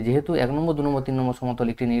লিখেছি যে যেহেতু 1 নম্বর 2 নম্বর 3 নম্বর সমতল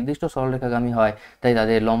একটি নির্দিষ্ট সরলরেখাগামী হয় তাই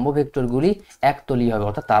তাদের লম্ব ভেক্টরগুলি একতলীয় হবে,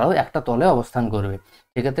 অর্থাৎ তারাও একটা তলে অবস্থান করবে।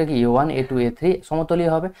 সেক্ষেত্রে কি a1 a2 a3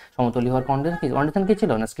 সমতলীয় হবে। সমতলীয় হওয়ার কন্ডিশন কি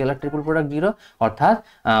ছিল না স্কেলার ট্রিপল প্রোডাক্ট 0, অর্থাৎ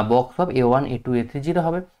box of a1 a2 a3 0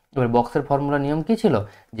 হবে। এবার বক্সের ফর্মুলা নিয়ম কি ছিল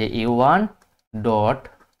যে a1 dot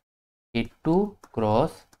a2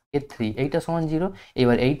 cross a3 এইটা সমান 0।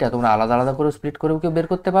 এবার এইটা তোমরা আলাদা আলাদা করে স্প্লিট করেও কেউ বের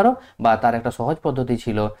করতে পারো, বা তার একটা সহজ পদ্ধতি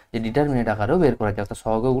ছিল যে ডিটারমিনেট আকারেও বের করা যায়, অর্থাৎ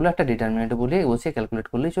সহগগুলো একটা ডিটারমিনেট বলে বসে ক্যালকুলেট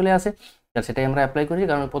করলেই চলে আসে। তাহলে সেটাই আমরা অ্যাপ্লাই করি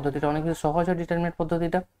কারণ পদ্ধতিটা অনেক বেশি সহজ হয় ডিটারমিনেট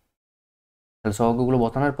পদ্ধতিটা। তাহলে সহগগুলো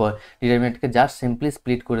বসানোর পর ডিটারমিনেটকে জাস্ট সিম্পলি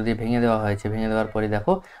স্প্লিট করে দিয়ে ভেঙে দেওয়া হয়েছে। ভেঙে দেওয়ার পরে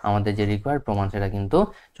দেখো আমাদের যে রিকোয়ার্ড প্রমাণ সেটা কিন্তু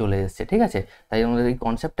চলে এসেছে। ঠিক আছে, তাই আমাদের এই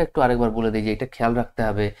কনসেপ্টটা একটু আরেকবার বলে দিই যে এটা খেয়াল রাখতে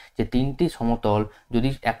হবে যে তিনটি সমতল যদি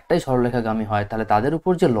একটাই সরলরেখাগামী হয় তাহলে তাদের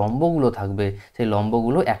উপর যে লম্বগুলো থাকবে সেই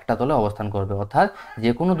লম্বগুলো একটা তলে অবস্থান করবে। অর্থাৎ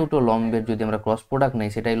যে কোনো দুটো লম্বের যদি আমরা ক্রস প্রোডাক্ট নেই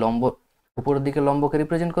সেটাই লম্ব উপরের দিকে লম্বকে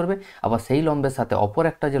রিপ্রেজেন্ট করবে। আবার সেই লম্বের সাথে অপর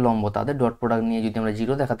একটা যে লম্ব তাদের ডট প্রোডাক্ট নিয়ে যদি আমরা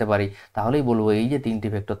 0 দেখাতে পারি তাহলেই বলবো এই যে তিনটি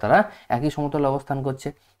ভেক্টর তারা একই সমতলে অবস্থান করছে।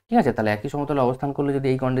 ঠিক আছে, তাহলে একই সমতলে অবস্থান করলে যদি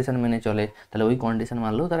এই কন্ডিশন মেনে চলে তাহলে ওই কন্ডিশন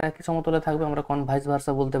মানলেও তারা একই সমতলে থাকবে, আমরা ভাইস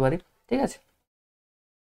ভার্সা বলতে পারি। ঠিক আছে,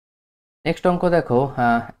 নেক্সট অঙ্ক দেখো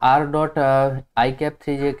R dot I cap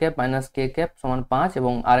 3j cap minus K cap সমান 5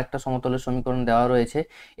 এবং আর একটা সমতলের সমীকরণ দেওয়া রয়েছে।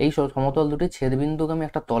 এই সমতল দুটি ছেদবিন্দুগামী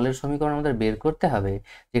একটা তলের সমীকরণ আমাদের বের করতে হবে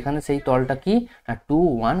যেখানে সেই তলটা কি 2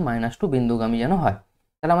 1 -2 বিন্দুগামী যেন হয়।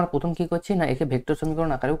 তাহলে আমরা প্রথম কি করছি না একে ভেক্টর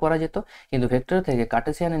সমীকরণ আকারেও করা যেত, কিন্তু ভেক্টর থেকে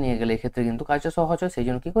কার্টেসিয়ানে নিয়ে গেলে এক্ষেত্রে কিন্তু কাজটা সহজ হয়। সেই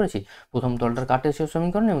জন্য কি করেছি প্রথম তলটার কার্টেসীয়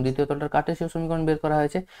সমীকরণ এবং দ্বিতীয় তলটার কার্টেসীয় সমীকরণ বের করা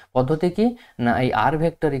হয়েছে। পদ্ধতি কি না এই আর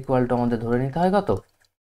ভেক্টর ইকুয়াল টু আমাদের ধরে নিতে হয় কত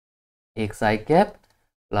xi cap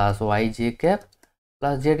plus yj cap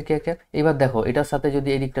plus zk cap. এবার দেখো এটার সাথে যদি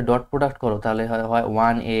এই দিকটা ডট প্রোডাক্ট করো তাহলে হয়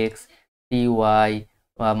 1x 3y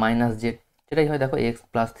মাইনাস জেড, সেটাই হয় দেখো x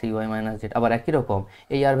plus 3y minus Z. আবার একই রকম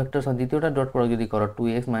এই আর ভেক্টর সাথে দ্বিতীয়টা ডট প্রোডাক্ট যদি করো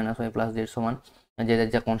 2x minus y plus Z সমান যে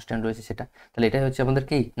যা কনস্ট্যান্ট রয়েছে সেটা। তাহলে এটাই হচ্ছে আমাদের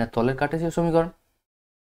কি না তলের কার্টেসীয় সমীকরণ।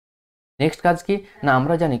 নেক্সট কাজ কি না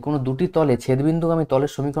আমরা জানি কোনো দুটি তলে ছেদবিন্দুগামী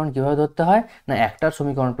তলের সমীকরণ কিভাবে ধরতে হয় না একটার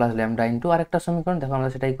সমীকরণ প্লাস ল্যামডা ইন্টু আরেকটার সমীকরণ। দেখো আমরা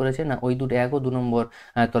সেটাই করেছি না ওই দুটো 1 ও 2 নম্বর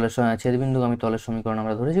তলের ছেদবিন্দুগামী তলের সমীকরণ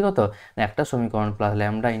আমরা ধরেছি কত না একটা সমীকরণ প্লাস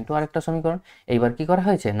ল্যামডা ইন্টু আরেকটা সমীকরণ। এইবার কি করা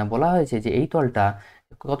হয়েছে না বলা হয়েছে যে এই তলটা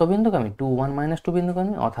কত বিন্দুগামী 2 1 -2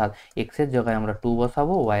 বিন্দুগামী, অর্থাৎ x এর জায়গায় আমরা 2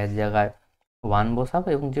 বসাবো, y এর জায়গায় 1 বসাবো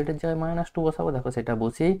এবং z এর জায়গায় -2 বসাবো। দেখো সেটা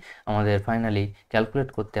বসেই আমাদের ফাইনালি ক্যালকুলেট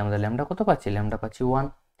করতে আমাদের ল্যামডা কত পাচ্ছি ল্যামডা পাচ্ছি 1।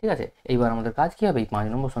 ঠিক আছে, এইবার আমাদের কাজ কি হবে এই 5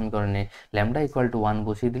 নম্বর সমীকরণে ল্যামডা ইকুয়াল টু 1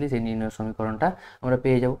 বসিয়ে দিলে সেই নির্ণয় সমীকরণটা আমরা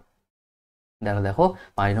পেয়ে যাব। দেখো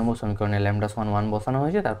 5 নম্বর সমীকরণে ল্যামডা সমান 1 বসানো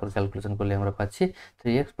হয়েছে, তারপর ক্যালকুলেশন করলে আমরা পাচ্ছি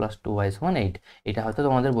 3x প্লাস 2y সমান 8। এটা হয়তো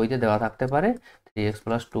তোমাদের বইতে দেওয়া থাকতে পারে 3x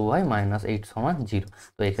প্লাস 2y মাইনাস 8 সমান 0।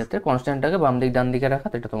 তো এক্ষেত্রে কনস্ট্যান্টটাকে বাম দিক ডান দিকে রাখা,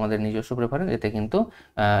 এটা তোমাদের নিজস্ব প্রেফারেন্স, এতে কিন্তু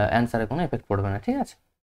অ্যান্সারে কোনো এফেক্ট পড়বে না। ঠিক আছে,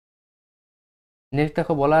 নেক্সট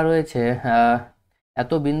দেখো বলা রয়েছে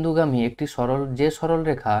এত বিন্দুগামী একটি সরল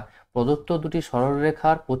রেখা প্রদত্ত দুটি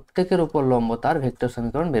সরলরেখার প্রত্যেকের উপর লম্ব তার ভেক্টর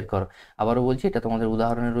সমীকরণ বের করো। আবারও বলছি এটা তোমাদের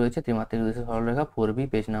উদাহরণে রয়েছে ত্রিমাত্রিক দুটি সরলরেখা 4b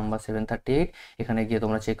পেজ নাম্বার 738। এখানে গিয়ে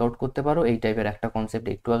তোমরা চেক আউট করতে পারো। এই টাইপের একটা কনসেপ্ট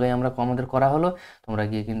একটু আগে আমাদের করা হলো, তোমরা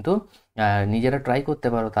গিয়ে কিন্তু নিজেরা ট্রাই করতে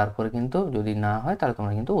পারো। তারপরে কিন্তু যদি না হয় তাহলে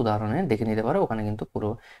তোমরা কিন্তু উদাহরণে দেখে নিতে পারো, ওখানে কিন্তু পুরো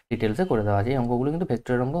ডিটেলসে করে দেওয়া আছে। এই অঙ্কগুলো কিন্তু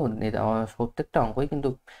ভেক্টরের অঙ্ক, প্রত্যেকটা অঙ্কই কিন্তু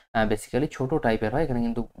বেসিক্যালি ছোট টাইপের হয়, এখানে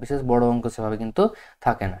কিন্তু বিশেষ বড় অঙ্ক সেভাবে কিন্তু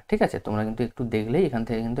থাকে না। ঠিক আছে, তোমরা কিন্তু একটু দেখলেই এখান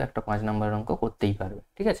থেকে কিন্তু একটা 5 নম্বরের অঙ্ক করতেই পারবে।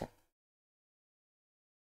 ঠিক আছে,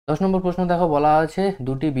 তো 10 নম্বর প্রশ্ন দেখো, বলা আছে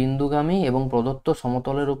দুটি বিন্দুগামী এবং প্রদত্ত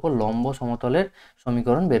সমতলের উপর লম্ব সমতলের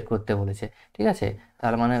সমীকরণ বের করতে বলেছে। ঠিক আছে,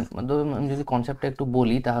 তার মানে আমি যদি কনসেপ্টটা একটু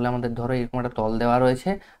বলি, তাহলে আমাদের ধরো এরকম একটা তল দেওয়া রয়েছে,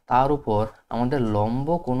 তার উপর আমাদের লম্ব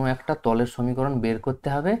কোনো একটা তলের সমীকরণ বের করতে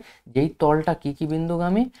হবে, যেই তলটা কি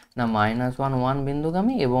বিন্দুগামী, না -1 1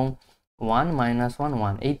 বিন্দুগামী এবং 1 -1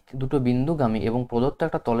 1, এই দুটো বিন্দুগামী এবং প্রদত্ত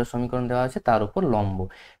একটা তলের সমীকরণ দেওয়া আছে, তার উপর লম্ব।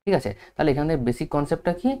 ঠিক আছে, তাহলে এখানে বেসিক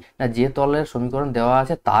কনসেপ্টটা কি, না যে তলের সমীকরণ দেওয়া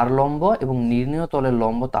আছে তার লম্ব এবং নির্ণীয় তলের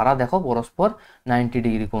লম্ব তারা দেখো পরস্পর 90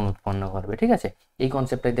 ডিগ্রি কোণ উৎপন্ন করবে। ঠিক আছে, এই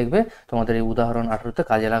কনসেপ্টটাই দেখবে তোমাদের এই উদাহরণ 18তে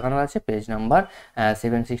কাজে লাগানো আছে, পেজ নাম্বার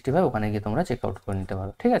 765, ওখানে গিয়ে তোমরা চেক আউট করে নিতে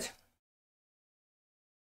পারো। ঠিক আছে,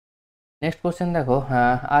 নেক্সট কোশ্চেন দেখো,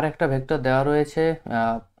 আর একটা ভেক্টর দেওয়া রয়েছে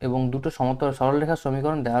এবং দুটো সমতল সরলরেখার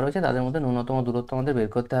সমীকরণ দেওয়া রয়েছে, তাদের মধ্যে ন্যূনতম দূরত্ব আমাদের বের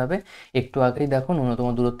করতে হবে। একটু আগেই দেখো ন্যূনতম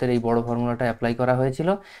দূরত্বের এই বড় ফর্মুলাটা অ্যাপ্লাই করা হয়েছিল,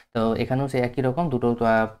 তো এখানেও সেই একই রকম দুটো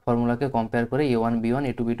ফর্মুলাকে কম্পেয়ার করে A1 B1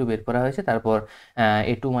 A2 B2 বের করা হয়েছে, তারপর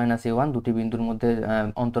A2 - A1 দুটি বিন্দুর মধ্যে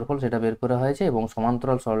অন্তর্ফল সেটা বের করা হয়েছে এবং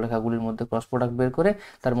সমান্তরাল সরলরেখাগুলির মধ্যে ক্রস প্রোডাক্ট বের করে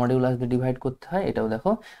তার মডিউলাস দিয়ে ডিভাইড করতে হয়। এটাও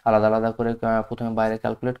দেখো আলাদা আলাদা করে প্রথমে বাইরে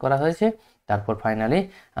ক্যালকুলেট করা হয়েছে, তারপর ফাইনালি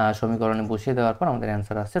সমীকরণে বসিয়ে দেওয়ার পর আমাদের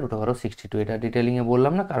অ্যান্সার আসছে √62। এটা ডিটেলিংয়ে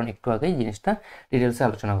বললাম না, কারণ একটু আগেই জিনিসটা ডিটেলসে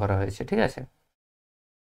আলোচনা করা হয়েছে। ঠিক আছে,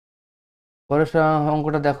 পরের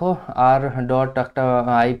অঙ্কটা দেখো, আর ডট একটা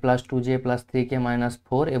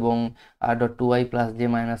i+2j+3k-4 এবং আর ডট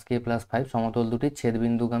 2i+j-k+5 সমতল দুটি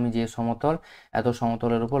ছেদবিন্দুগামী যে সমতল, এত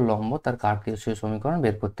সমতলের উপর লম্ব তার কার্তেশীয় সমীকরণ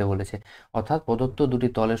বের করতে বলেছে। অর্থাৎ প্রদত্ত দুটি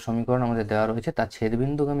তলের সমীকরণ আমাদের দেওয়া রয়েছে, তার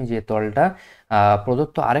ছেদবিন্দুগামী যে তলটা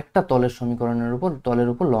প্রদত্ত আরেকটা তলের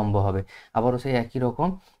উপর লম্ব হবে। আবারও সেই একই রকম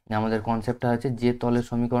আমাদের কনসেপ্টটা হচ্ছে যে তলের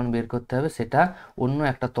সমীকরণ বের করতে হবে সেটা অন্য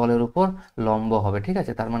একটা তলের উপর লম্ব হবে। ঠিক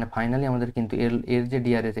আছে, তার মানে ফাইনালি আমাদের কিন্তু এর যে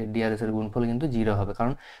ডিআরএস এর গুণফল কিন্তু 0 হবে,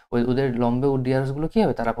 কারণ ওদের লম্বে ও ডিআরএস গুলো কি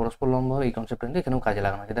হবে, তারা পরস্পর লম্ব হবে। এই কনসেপ্টটা কিন্তু এখানেও কাজে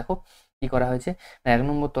লাগানো হয়েছে। দেখো কি করা হয়েছে, 1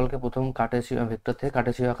 নম্বর তলকে প্রথম কার্টেসীয় ভেক্টর থেকে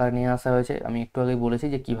কার্টেসীয় আকারে নিয়ে আসা হয়েছে। আমি একটু আগেই বলেছি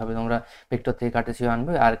যে কিভাবে তোমরা ভেক্টর থেকে কার্টেসীয়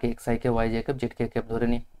আনবে, আর কে x I K Y J K Z কে ধরে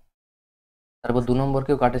নিই। তারপর 2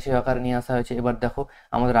 নম্বরকেও কার্টেসীয় আকারে নিয়ে আসা হয়েছে। এবার দেখো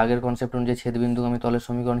আমাদের আগের কনসেপ্ট অনুযায়ী ছেদবিন্দুগামী তলের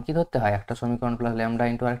সমীকরণ কি ধরতে হয়, একটা সমীকরণ প্লাস ল্যামডা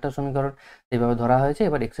ইন্টু আরেকটা সমীকরণ, এইভাবে ধরা হয়েছে।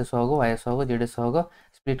 এবার এক্স এর সহগ, ওয়াই এর সহগ, জেড এর সহগ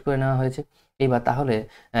স্প্লিট করে নেওয়া হয়েছে। এইবার তাহলে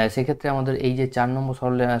সেক্ষেত্রে আমাদের এই যে 4 নম্বর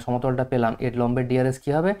সমতলটা পেলাম, এর লম্বের ডিআরএস কি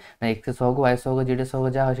হবে, না এক্স এর সহগ, ওয়াই এর সহগ, জেড এর সহগ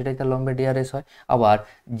যা হয় সেটাই তার লম্বের ডিআরএস হয়। আবার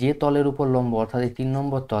যে তলের উপর লম্ব অর্থাৎ এই 3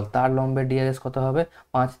 নম্বর তল, তার লম্বের ডিআরএস কত হবে,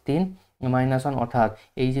 5 3 -1, অর্থাৎ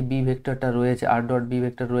এই যে বি ভেক্টরটা রয়েছে, আর ডট বি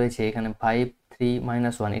ভেক্টর রয়েছে এখানে 5 3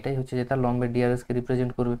 -1, এটাই হচ্ছে যে তার লম্বের ডিআরএসকে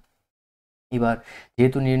রিপ্রেজেন্ট করবে। এবার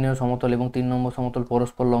যেহেতু নির্ণেয় সমতল এবং 3 নম্বর সমতল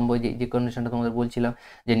পরস্পর লম্ব, যে কন্ডিশনটা তোমাদের বলছিলাম,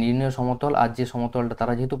 যে নির্ণেয় সমতল আর যে সমতলটা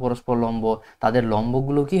তারা যেহেতু পরস্পর লম্ব, তাদের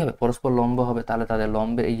লম্বগুলো কি হবে, পরস্পর লম্ব হবে, তাহলে তাদের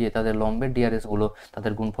লম্বের এই যে তাদের লম্বের ডিআরএস গুলো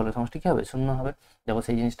তাদের গুণফলের সমষ্টি কি হবে, 0 হবে। দেখো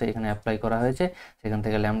সেই জিনিসটা এখানে অ্যাপ্লাই করা হয়েছে, সেখান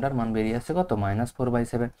থেকে ল্যামডার মান বেরিয়ে আসছে কত,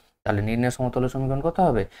 -4/7। তাহলে নির্ণেয় সমতলের সমীকরণ কত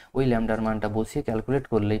হবে, ওই ল্যামডার মানটা বসিয়ে ক্যালকুলেট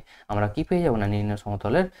করলেই আমরা কি পেয়ে যাবো, না নির্ণেয়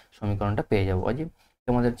সমতলের সমীকরণটা পেয়ে যাবো। অজীব,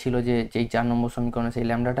 তোমাদের ছিল যে যেই 4 নম্বর সমীকরণে সেই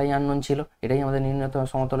ল্যামডাটাই আননোন ছিল, এটাই আমাদের নির্ণীয়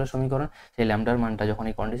সমতলের সমীকরণ। সেই ল্যামডার মানটা যখন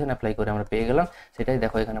এই কন্ডিশন অ্যাপ্লাই করে আমরা পেয়ে গেলাম, সেটাই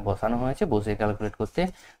দেখো এখানে বসানো হয়েছে, বসে ক্যালকুলেট করতে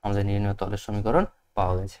আমাদের নির্ণীয় তলের সমীকরণ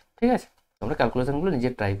পাওয়া গেছে। ঠিক আছে, তোমরা ক্যালকুলেশনগুলো নিজে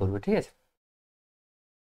ট্রাই করবে। ঠিক আছে,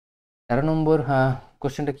 13 নম্বর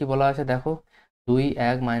কোশ্চেনটা কি বলা আছে দেখো, 2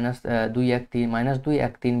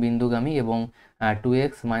 1 বিন্দুগামী এবং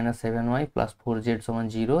 2x - 7y + 4z =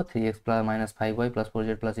 0, 3x - 5y + 4z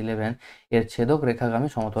 + 11 এর ছেদক রেখাগামী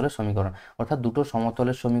সমতলের সমীকরণ। অর্থাৎ দুটো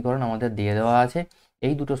সমতলের সমীকরণ আমাদের দিয়ে দেওয়া আছে।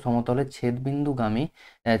 এই দুটো সমতলের ছেদবিন্দুগামী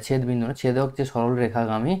ছেদক যে সরল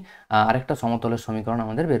রেখাগামী আরেকটা সমতলের সমীকরণ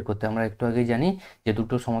আমাদের বের করতে। আমরা একটু আগেই জানি যে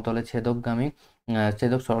দুটো সমতলের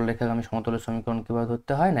ছেদক সরলরেখাগামী সমতলের সমীকরণ কীভাবে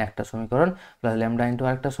ধরতে হয়, না একটা সমীকরণ প্লাস ল্যামডা ইন্টু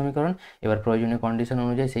আরেকটা সমীকরণ। এবার প্রয়োজনীয় কন্ডিশন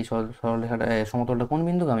অনুযায়ী সেই সরলরেখাটা সমতলটা কোন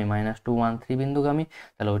বিন্দুগামী, -2 1 3 বিন্দুগামী,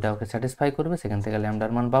 তাহলে ওইটা ওকে স্যাটিসফাই করবে, সেখান থেকে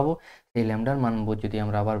ল্যামডার মান পাবো। সেই ল্যামডার মান যদি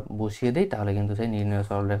আমরা আবার বসিয়ে দিই, তাহলে কিন্তু সেই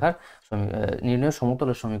নির্ণয়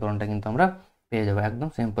সমতলের সমীকরণটা কিন্তু আমরা পেয়ে যাবো। একদম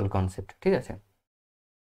সিম্পল কনসেপ্ট। ঠিক আছে,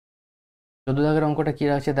 14 দাগের অঙ্কটা কি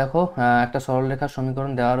আছে দেখো, একটা সরলরেখার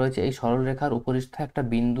সমীকরণ দেওয়া রয়েছে। এই সরলরেখার উপরিস্থ একটা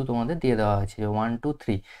বিন্দু তোমাদের দিয়ে দেওয়া হয়েছে 1 2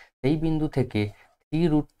 3। সেই বিন্দু থেকে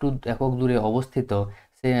 3√2 একক দূরে অবস্থিত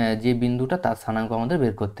সে যে বিন্দুটা তার স্থানাঙ্ক আমাদের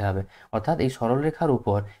বের করতে হবে। অর্থাৎ এই সরলরেখার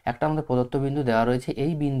উপর একটা আমাদের প্রদত্ত বিন্দু দেওয়া রয়েছে,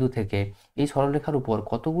 এই বিন্দু থেকে এই সরলরেখার উপর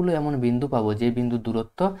কতগুলো এমন বিন্দু পাবো যে বিন্দুর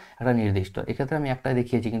দূরত্ব একটা নির্দিষ্ট। এক্ষেত্রে আমি একটা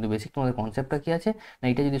দেখিয়েছি, কিন্তু বেসিক তোমাদের কনসেপ্টটা কি আছে, না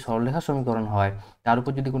এটা যদি সরলরেখার সমীকরণ হয়, তার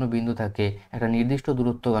উপর যদি কোনো বিন্দু থাকে একটা নির্দিষ্ট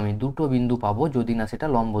দূরত্বগামী দুটো বিন্দু পাবো, যদি না সেটা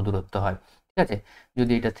লম্ব দূরত্ব হয়। ঠিক আছে,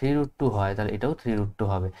 যদি এটা 3√2 হয় তাহলে এটাও 3√2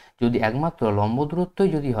 হবে। যদি একমাত্র লম্ব দূরত্বই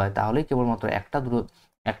যদি হয়, তাহলেই কেবলমাত্র একটা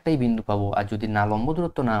একটাই বিন্দু পাবো। আর যদি না লম্ব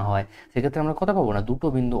দূরত্ব না হয় সেক্ষেত্রে আমরা কত পাবো না, দুটো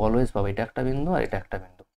বিন্দু অলওয়েজ পাবো। এটা একটা বিন্দু আর এটা একটা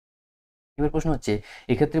বিন্দু। এবার প্রশ্ন হচ্ছে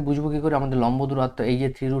এক্ষেত্রে বুঝবো কি করে আমাদের লম্ব দূরত্ব, এই যে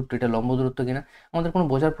 3√2 এটা লম্ব দূরত্ব কিনা? আমাদের কোনো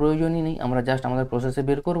বোঝার প্রয়োজনই নেই, আমরা জাস্ট আমাদের প্রসেসে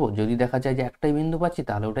বের করব। যদি দেখা যায় যে একটাই বিন্দু পাচ্ছি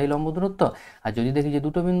তাহলে ওটাই লম্ব দূরত্ব, আর যদি দেখি যে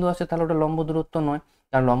দুটো বিন্দু আসে তাহলে ওটা লম্ব দূরত্ব নয়।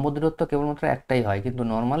 কারণ লম্ব দূরত্ব কেবলমাত্র একটাই হয়, কিন্তু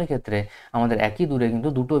নর্মালি ক্ষেত্রে আমাদের একই দূরে কিন্তু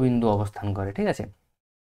দুটো বিন্দু অবস্থান করে। ঠিক আছে,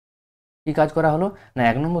 কি কাজ করা হলো না,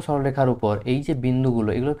 1 নম্বর সরলরেখার উপর এই যে বিন্দুগুলো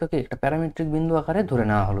এগুলোকে একটা প্যারামেট্রিক বিন্দু আকারে ধরে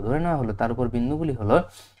নেওয়া হলো তার উপর বিন্দুগুলি হলো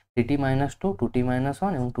 3t-2,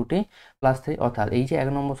 2t-1 এবং 2t+3। অর্থাৎ এই যে 1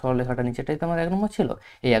 নম্বর সরলরেখাটা নিচেটাই তো আমার 1 নম্বর ছিল,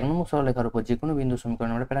 এই 1 নম্বর সরলরেখার উপর যে কোনো বিন্দু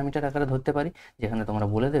সমীকরণ আমরা প্যারামিটার আকারে ধরতে পারি, যেখানে তোমরা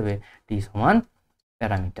বলে দেবে টি সমান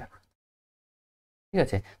প্যারামিটার। ঠিক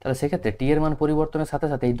আছে, তাহলে সেক্ষেত্রে টি এর মান পরিবর্তনের সাথে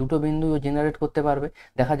সাথে এই দুটো বিন্দুও জেনারেট করতে পারবে।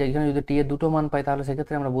 দেখা যায় এখানে যদি টি এর দুটো মান পাই তাহলে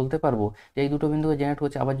সেক্ষেত্রে আমরা বলতে পারবো যে এই দুটো বিন্দুকে জেনারেট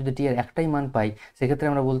করছে। আবার যদি টি এর একটাই মান পাই সেক্ষেত্রে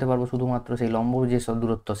আমরা বলতে পারবো শুধুমাত্র সেই লম্ব যে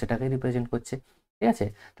দূরত্ব সেটাকেই রিপ্রেজেন্ট করছে। ঠিক আছে,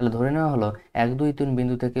 তাহলে ধরে নেওয়া হলো 1, 2, 3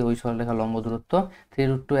 বিন্দু থেকে ওই সরলরেখার লম্ব দূরত্ব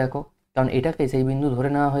 3√2 একক, কারণ এটাকে সেই বিন্দু ধরে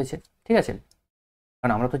নেওয়া হয়েছে। ঠিক আছে,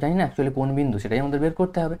 কারণ আমরা তো জানি না অ্যাকচুয়ালি কোন বিন্দু, সেটাই আমাদের বের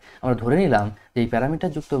করতে হবে। আমরা ধরে নিলাম যে এই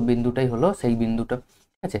প্যারামিটার যুক্ত বিন্দুটাই হলো সেই বিন্দুটা।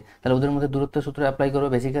 ঠিক আছে, তাহলে ওদের মধ্যে দূরত্বের সূত্র অ্যাপ্লাই করবো।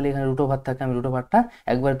 বেসিক্যালি এখানে রুট ওভার থাকে, আমি রুট ওভারটা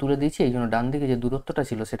একবার তুলে দিয়েছি, এই জন্য ডান দিকে যে দূরত্বটা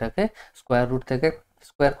ছিল সেটাকে স্কোয়ার রুট থেকে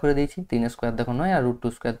স্কোয়ার করে দিয়েছি। 3 স্কোয়ার দেখো 9 আর √2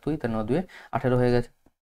 স্কোয়ার 2, তার 9 2 18 হয়ে গেছে।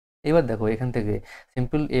 এবার দেখো এখান থেকে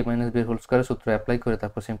simple a minus b whole স্কোয়ারের সূত্র অ্যাপ্লাই করে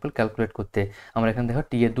তারপর সিম্পল ক্যালকুলেট করতে আমরা এখানে দেখো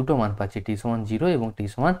টি এর দুটো মান পাচ্ছি, টি সমান 0 এবং টি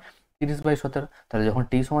সমান 30/17। তাহলে যখন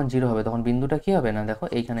টি সমান 0 হবে তখন বিন্দুটা কি হবে না, দেখো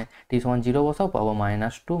এইখানে টি সমান 0 বসাও, পাবো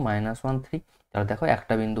 -2 -1 3। তাহলে দেখো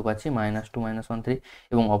একটা বিন্দু পাচ্ছি -2 -1 3,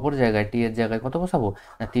 এবং অপর জায়গায় টি এর জায়গায় কত বসাবো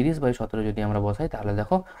না 30/17 যদি আমরা বসাই তাহলে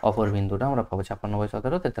দেখো অপর বিন্দুটা আমরা পাবো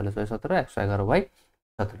 56/17, 43/17, 111/17।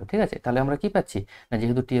 ঠিক আছে, তাহলে আমরা কি পাচ্ছি না,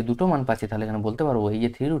 যেহেতু টি এর দুটো মান পাচ্ছি তাহলে এখানে বলতে পারবো এই যে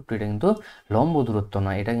 3√2 এটা কিন্তু লম্ব দূরত্ব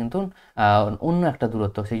নয়, এটা কিন্তু অন্য একটা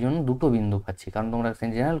দূরত্ব, সেই জন্য দুটো বিন্দু পাচ্ছি। কারণ তোমরা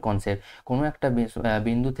জেনারেল কনসেপ্ট, কোনো একটা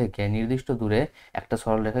বিন্দু থেকে নির্দিষ্ট দূরে একটা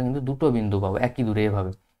সরলরেখা কিন্তু দুটো বিন্দু পাবো একই দূরে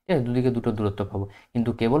এভাবে। ঠিক আছে, দুদিকে দুটো দূরত্ব পাবো, কিন্তু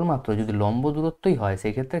কেবলমাত্র যদি লম্ব দূরত্বই হয়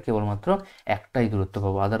সেই ক্ষেত্রে কেবলমাত্র একটাই দূরত্ব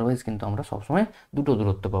পাবো, আদারওয়াইজ কিন্তু আমরা সবসময় দুটো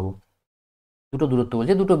দূরত্ব পাবো। দুটো দূরত্ব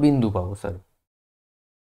বলছে দুটো বিন্দু পাবো, স্যার।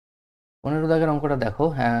 15 দাগের অঙ্কটা দেখো,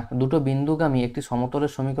 হ্যাঁ, দুটো বিন্দুগামী একটি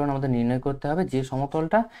সমতলের সমীকরণ আমাদের নির্ণয় করতে হবে, যে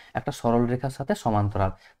সমতলটা একটা সরল রেখার সাথে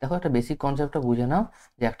সমান্তরাল। দেখো একটা বেসিক কনসেপ্টটা বুঝে নাও,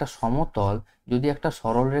 যে একটা সমতল যদি একটা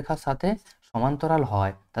সরল রেখার সাথে সমান্তরাল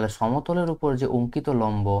হয় তাহলে সমতলের উপর যে অঙ্কিত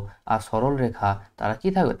লম্ব আর সরল রেখা তারা কি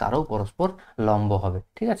থাকবে, তারাও পরস্পর লম্ব হবে।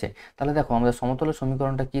 ঠিক আছে, তাহলে দেখো আমাদের সমতলের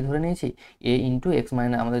সমীকরণটা কি ধরে নিয়েছি, a ইন্টু এক্স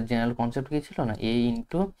মাইনাস, আমাদের জেনারেল কনসেপ্ট কি ছিল না, a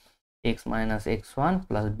into x minus x1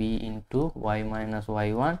 plus b into Y minus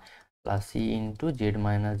y1 plus C into Z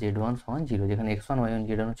minus z1 সমান 0, যেখানে x1 y1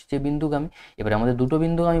 z1 হচ্ছে যে বিন্দুগামী। এবারে আমাদের দুটো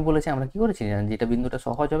বিন্দুগামী বলেছে, আমরা কি করেছি জানেন, যেটা বিন্দুটা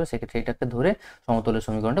সহজ হবে সেক্ষেত্রে এটাকে ধরে সমতলের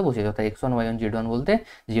সমীকরণটা বসিয়ে অর্থাৎ x1 y1 z1 বলতে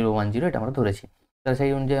 0 1 0 এটা আমরা ধরেছি। তাহলে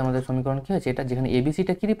সেই অনুযায়ী আমাদের সমীকরণ কি হয়েছে, এটা যেখানে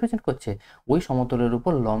এবিসিটা কি রিপ্রেজেন্ট করছে, ওই সমতলের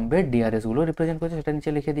উপর লম্বের ডিআরএস গুলো রিপ্রেজেন্ট করছে, সেটা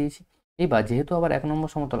নিচে লিখে দিয়েছি। এইবার যেহেতু আবার 1 নম্বর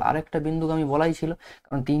সমতল আরেকটা বিন্দুগামী বলাই ছিল,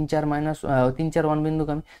 কারণ 3 4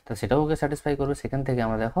 বিন্দুগামী, তা সেটাও ওকে স্যাটিসফাই করবে। সেখান থেকে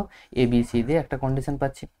আমরা দেখো এবিসি দিয়ে একটা কন্ডিশন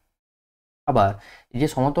পাচ্ছি। আবার যে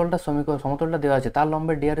সমতলটা দেওয়া আছে তার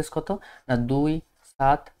লম্বের ডিআরএস কত না 2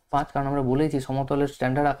 7 5, কারণ আমরা বলেছি সমতলের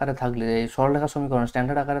স্ট্যান্ডার্ড আকারে থাকলে, এই সরলরেখা সমীকরণ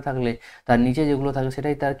স্ট্যান্ডার্ড আকারে থাকলে তার নিচে যেগুলো থাকে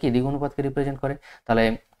সেটাই তার কি দ্বিগুণপাতকে রিপ্রেজেন্ট করে। তাহলে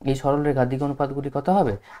এই সরলরেখার দ্বিগুণপাতগুলি কত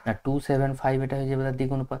হবে না 2 7 5, এটা হয়ে যাবে তার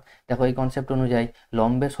দ্বিগুণপাত। দেখো এই কনসেপ্ট অনুযায়ী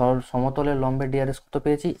সমতলের লম্বের ডিআরএস কত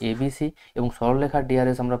পেয়েছি এবিসি, এবং সরলরেখার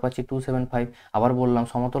ডিআরএস আমরা পাচ্ছি 2 7 5। আবার বললাম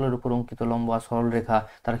সমতলের উপর অঙ্কিত লম্ব আর সরলরেখা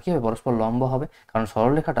তারা কি হবে, পরস্পর লম্ব হবে, কারণ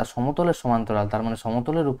সরলরেখাটা সমতলের সমান্তরাল, তার মানে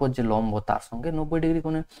সমতলের উপর যে লম্ব তার সঙ্গে 90 ডিগ্রি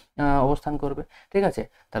কোণে অবস্থান করবে। ঠিক আছে,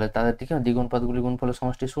 তাহলে তাদের দিকে দ্বিগুণপাতগুলি গুণফলের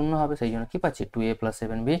সমষ্টি 0 হবে, সেই জন্য কি পাচ্ছি 2a +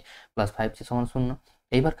 7b + 5c = 0।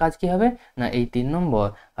 এইবার কাজ কি হবে না, এই 3 নম্বর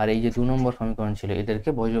আর এই যে 2 নম্বর সমীকরণ ছিল এদেরকে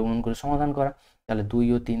বজ্রগুণন করে সমাধান করা। তাহলে 2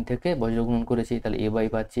 ও 3 থেকে বজ্রগুণন করেছি, তাহলে a বাই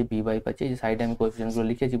পাচ্ছি, b বাই পাচ্ছি, এই যে সাইডে আমি কোএফিসিয়েন্টগুলো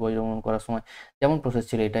লিখেছি বজ্রগুণন করার সময় যেমন প্রসেস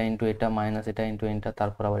ছিল, এটা ইন্টু এটা মাইনাস এটা ইন্টু এটা,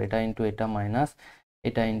 তারপর আবার এটা ইন্টু এটা মাইনাস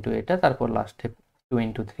এটা ইন্টু এটা, তারপর লাস্টে 2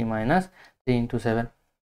 × 3 মাইনাস 3 × 7।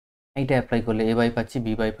 এইটা অ্যাপ্লাই করলে a বাই পাচ্ছি, b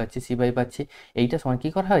বাই পাচ্ছি, c বাই পাচ্ছি। এইটা সমান কি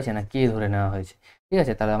করা হয়েছে না কে ধরে নেওয়া হয়েছে। ঠিক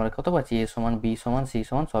আছে, তাহলে আমরা কত পাচ্ছি, a সমান b সমান c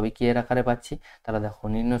সমান সবই কে এর আকারে পাচ্ছি। তাহলে দেখো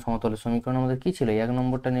নির্ণয় সমতলের সমীকরণ আমাদের কি ছিল, 1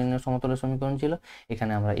 নম্বরটা নির্ণয় সমতলের সমীকরণ ছিল।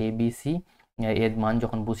 এখানে আমরা a b c এর মান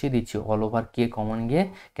যখন বসিয়ে দিচ্ছি অল ওভার কে কমন গিয়ে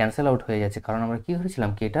ক্যান্সেল আউট হয়ে যাচ্ছে, কারণ আমরা কি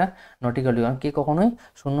ধরেছিলাম কেটা নট ইকুয়াল টু, কারণ কে কখনোই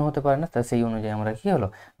শূন্য হতে পারে না, তা সেই অনুযায়ী আমরা কি হলো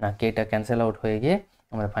না কেটা ক্যান্সেল আউট হয়ে গিয়ে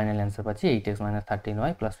আমরা ফাইনাল অ্যান্সার পাচ্ছি 8x -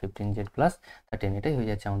 13y + 15z + 13। এটাই হয়ে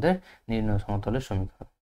যাচ্ছে আমাদের নির্ণয় সমতলের সমীকরণ।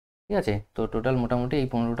 ঠিক আছে? তো টোটাল মোটামুটি এই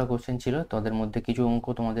 15টা কোশ্চেন ছিল। তাদের মধ্যে কিছু অঙ্ক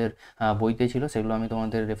তোমাদের বইতে ছিল, সেগুলো আমি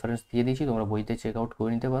তোমাদের রেফারেন্স দিয়ে দিয়েছি, তোমরা বইতে চেক আউট করে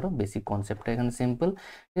নিতে পারো। বেসিক কনসেপ্টটা এখানে সিম্পল,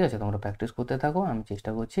 ঠিক আছে? তোমরা প্র্যাকটিস করতে থাকো, আমি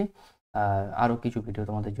চেষ্টা করছি আরও কিছু ভিডিও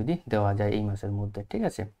তোমাদের যদি দেওয়া যায় এই মাসের মধ্যে, ঠিক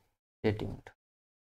আছে? Stay tuned.